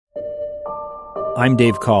I'm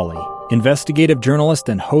Dave Cawley, investigative journalist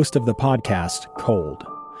and host of the podcast Cold.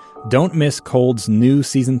 Don't miss Cold's new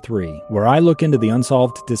Season 3, where I look into the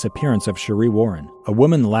unsolved disappearance of Sheree Warren, a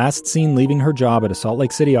woman last seen leaving her job at a Salt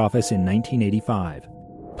Lake City office in 1985.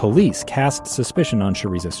 Police cast suspicion on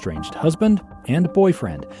Sheree's estranged husband and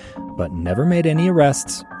boyfriend, but never made any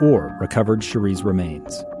arrests or recovered Sheree's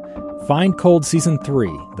remains. Find Cold Season 3,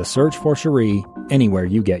 The Search for Sheree, anywhere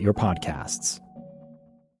you get your podcasts.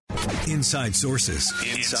 Inside Sources.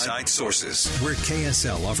 Inside Sources, where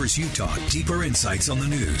KSL offers Utah deeper insights on the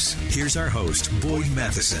news. Here's our host, Boyd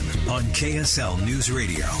Matheson, on KSL News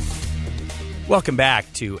Radio. Welcome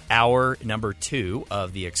back to hour number 2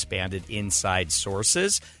 of the expanded Inside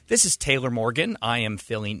Sources. This is Taylor Morgan. I am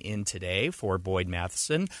filling in today for Boyd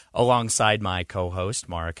Matheson alongside my co-host,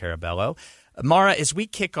 Mara Carabello. Mara, as we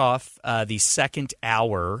kick off the second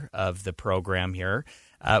hour of the program here,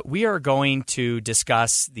 we are going to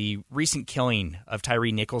discuss the recent killing of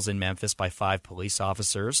Tyre Nichols in Memphis by 5 police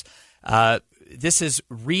officers. This has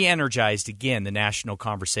re-energized again the national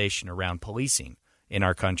conversation around policing in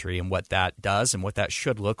our country and what that does and what that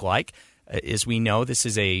should look like. As we know, this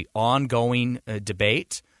is an ongoing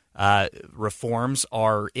debate. Reforms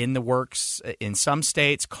are in the works in some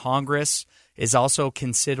states. Congress is also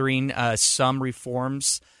considering some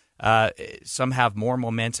reforms. Some have more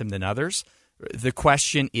momentum than others. The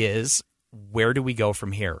question is, where do we go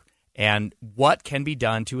from here? And what can be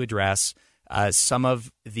done to address some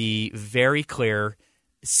of the very clear,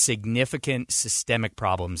 significant systemic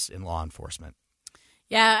problems in law enforcement?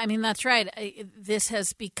 Yeah, I mean, that's right. This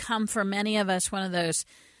has become, for many of us, one of those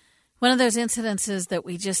incidences that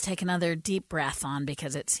we just take another deep breath on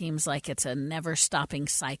because it seems like it's a never-stopping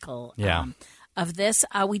cycle. Yeah. Of this.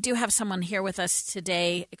 We do have someone here with us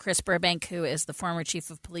today, Chris Burbank, who is the former chief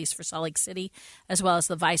of police for Salt Lake City, as well as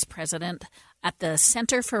the vice president at the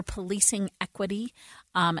Center for Policing Equity.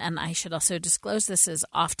 And I should also disclose this is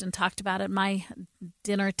often talked about at my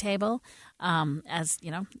dinner table, as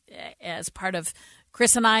part of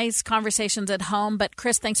Chris and I's conversations at home. But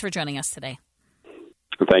Chris, thanks for joining us today.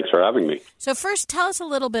 Thanks for having me. So first, tell us a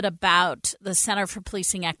little bit about the Center for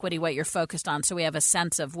Policing Equity, what you're focused on, so we have a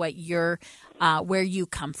sense of what where you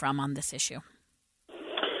come from on this issue.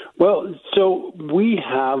 Well, so we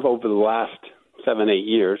have, over the last 7-8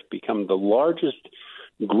 years, become the largest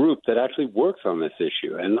group that actually works on this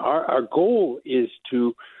issue. And our goal is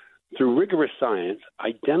to, through rigorous science,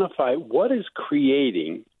 identify what is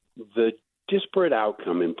creating the disparate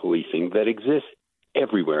outcome in policing that exists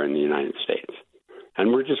everywhere in the United States.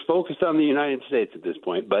 And we're just focused on the United States at this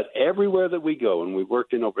point, but everywhere that we go, and we've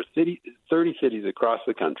worked in over 30 cities across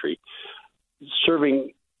the country,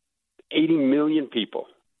 serving 80 million people,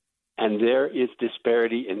 and there is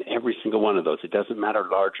disparity in every single one of those. It doesn't matter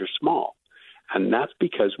large or small. And that's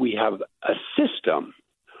because we have a system,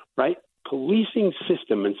 right? Policing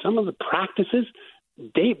system, and some of the practices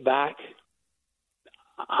date back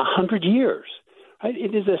 100 years. Right?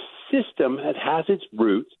 It is a system that has its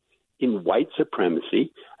roots in white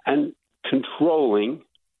supremacy and controlling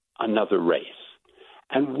another race.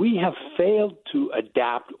 And we have failed to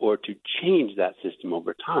adapt or to change that system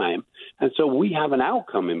over time. And so we have an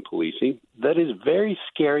outcome in policing that is very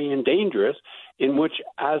scary and dangerous, in which,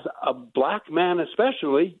 as a black man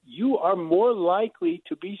especially, you are more likely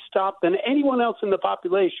to be stopped than anyone else in the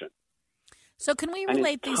population. So can we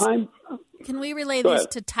relate these? Can we relate this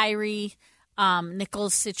to Tyre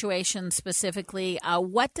Nichols' situation specifically?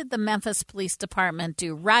 What did the Memphis Police Department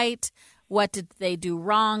do right? What did they do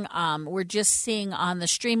wrong? We're just seeing on the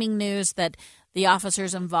streaming news that the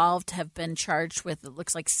officers involved have been charged with, it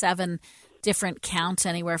looks like, 7 different counts,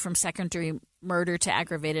 anywhere from second-degree murder to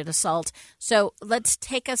aggravated assault. So let's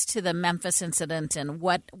take us to the Memphis incident, and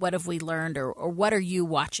what have we learned, or what are you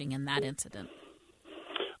watching in that incident?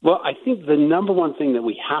 Well, I think the number one thing that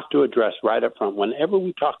we have to address right up front whenever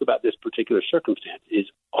we talk about this particular circumstance is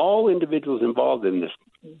all individuals involved in this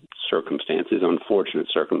unfortunate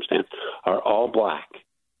circumstance, are all black.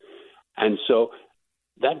 And so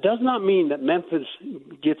that does not mean that Memphis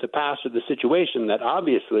gets a pass to the situation, that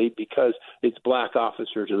obviously, because it's black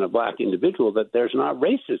officers and a black individual, that there's not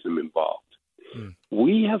racism involved.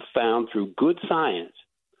 We have found through good science,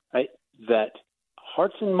 right, that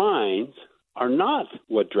hearts and minds are not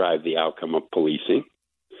what drive the outcome of policing,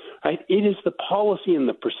 right? It is the policy and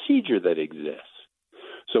the procedure that exists.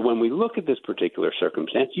 So when we look at this particular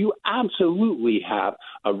circumstance, you absolutely have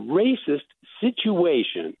a racist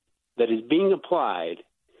situation that is being applied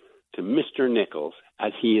to Mr. Nichols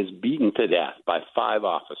as he is beaten to death by 5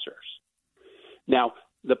 officers. Now,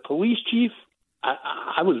 the police chief,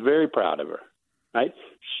 I was very proud of her. right?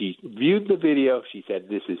 She viewed the video. She said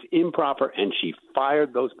this is improper, and she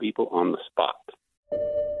fired those people on the spot.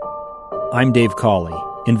 I'm Dave Cawley,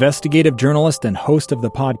 investigative journalist and host of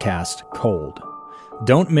the podcast Cold.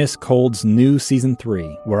 Don't miss Cold's new Season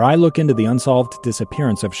 3, where I look into the unsolved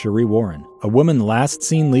disappearance of Sheree Warren, a woman last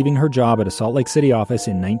seen leaving her job at a Salt Lake City office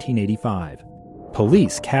in 1985.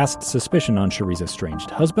 Police cast suspicion on Sheree's estranged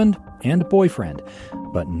husband and boyfriend,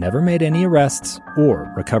 but never made any arrests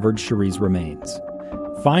or recovered Sheree's remains.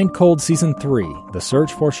 Find Cold Season 3, The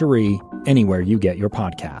Search for Sheree, anywhere you get your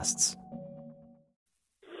podcasts.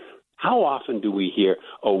 How often do we hear,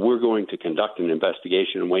 oh, we're going to conduct an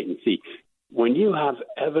investigation and wait and see? When you have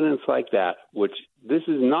evidence like that, which this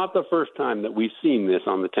is not the first time that we've seen this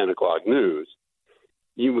on the 10 o'clock news,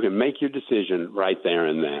 you can make your decision right there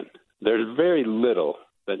and then. There's very little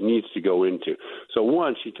that needs to go into. So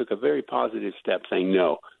one, she took a very positive step saying,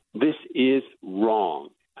 no, this is wrong,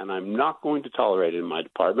 and I'm not going to tolerate it in my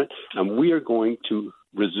department, and we are going to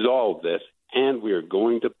resolve this, and we are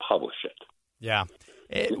going to publish it. Yeah.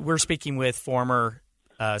 We're speaking with former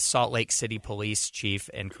Salt Lake City Police Chief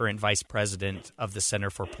and current Vice President of the Center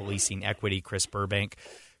for Policing Equity, Chris Burbank.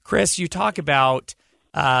 Chris, you talk about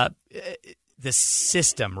the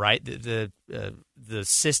system, right? The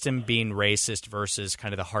system being racist versus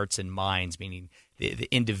kind of the hearts and minds, meaning the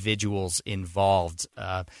individuals involved.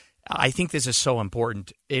 I think this is so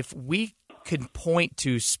important. If we could point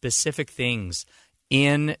to specific things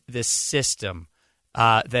in the system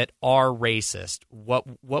that are racist, what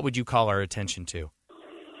would you call our attention to?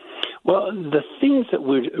 Well, the things that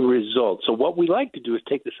would result. So what we like to do is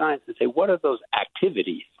take the science and say, what are those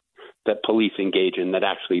activities that police engage in that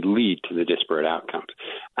actually lead to the disparate outcomes?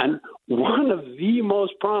 And one of the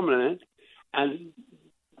most prominent and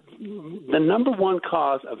the number one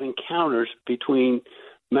cause of encounters between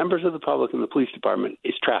members of the public and the police department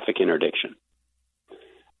is traffic interdiction.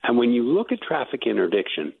 And when you look at traffic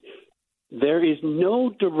interdiction, there is no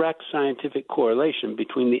direct scientific correlation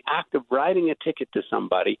between the act of writing a ticket to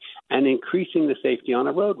somebody and increasing the safety on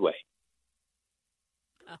a roadway.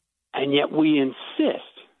 And yet we insist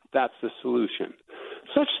that's the solution.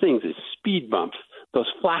 Such things as speed bumps, those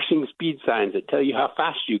flashing speed signs that tell you how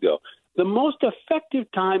fast you go. The most effective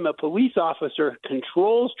time a police officer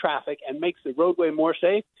controls traffic and makes the roadway more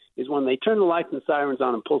safe is when they turn the lights and sirens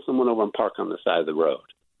on and pull someone over and park on the side of the road.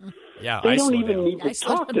 Yeah, they don't even need to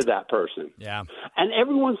talk to that person. Yeah. And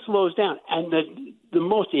everyone slows down. And the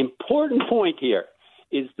most important point here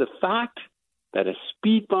is the fact that a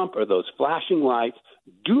speed bump or those flashing lights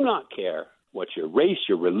do not care what your race,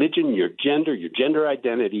 your religion, your gender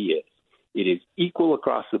identity is. It is equal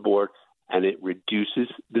across the board, and it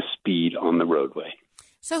reduces the speed on the roadway.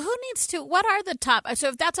 So what are the top, so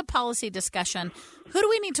if that's a policy discussion, who do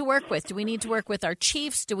we need to work with? Do we need to work with our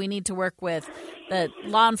chiefs? Do we need to work with the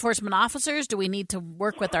law enforcement officers? Do we need to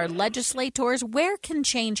work with our legislators? Where can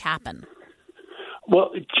change happen?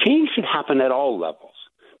 Well, change should happen at all levels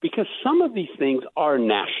because some of these things are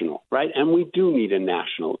national, right? And we do need a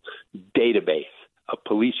national database of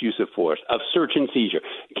police use of force, of search and seizure.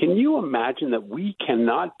 Can you imagine that we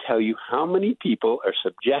cannot tell you how many people are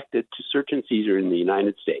subjected to search and seizure in the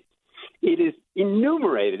United States? It is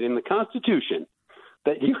enumerated in the Constitution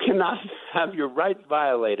that you cannot have your rights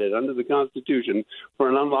violated under the Constitution for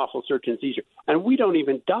an unlawful search and seizure. And we don't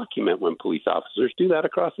even document when police officers do that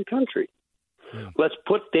across the country. Yeah. Let's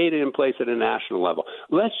put data in place at a national level.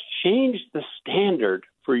 Let's change the standard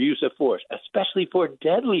for use of force, especially for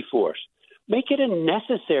deadly force. Make it a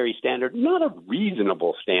necessary standard, not a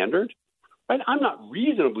reasonable standard. Right? I'm not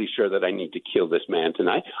reasonably sure that I need to kill this man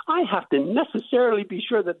tonight. I have to necessarily be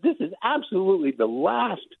sure that this is absolutely the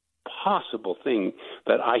last possible thing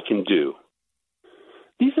that I can do.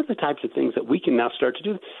 These are the types of things that we can now start to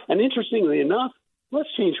do. And interestingly enough, let's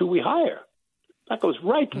change who we hire. That goes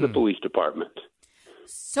right to the police department.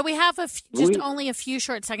 So we have only a few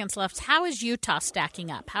short seconds left. How is Utah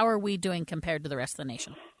stacking up? How are we doing compared to the rest of the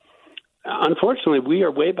nation? Unfortunately, we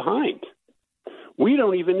are way behind. We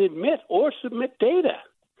don't even admit or submit data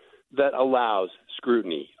that allows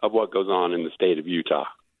scrutiny of what goes on in the state of Utah.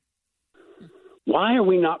 Why are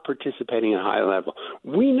we not participating at a high level?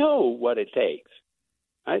 We know what it takes.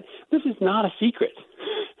 Right? This is not a secret.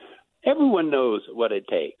 Everyone knows what it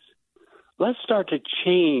takes. Let's start to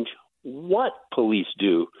change what police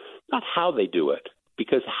do, not how they do it,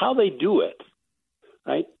 because how they do it,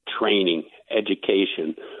 right? Training,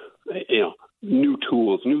 education, new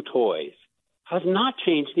tools, new toys, has not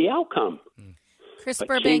changed the outcome. Chris but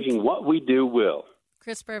Burbank, changing what we do will.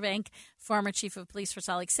 Chris Burbank, former chief of police for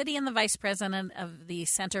Salt Lake City and the vice president of the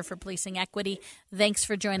Center for Policing Equity. Thanks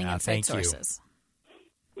for joining Inside Sources.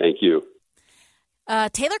 Thank you.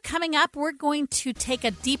 Taylor, coming up, we're going to take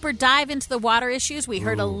a deeper dive into the water issues. We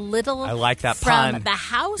heard a little I like that from pun. the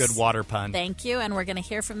House. Good water pun. Thank you. And we're going to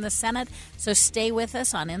hear from the Senate. So stay with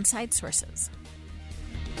us on Inside Sources.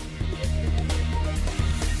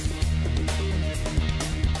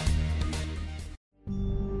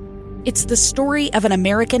 It's the story of an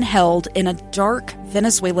American held in a dark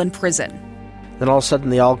Venezuelan prison. Then all of a sudden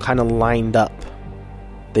they all kind of lined up.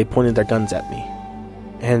 They pointed their guns at me.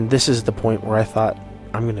 And this is the point where I thought,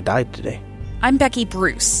 I'm going to die today. I'm Becky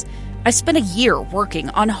Bruce. I spent a year working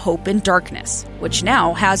on Hope in Darkness, which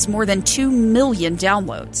now has more than 2 million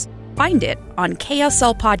downloads. Find it on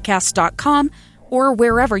kslpodcast.com or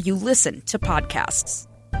wherever you listen to podcasts.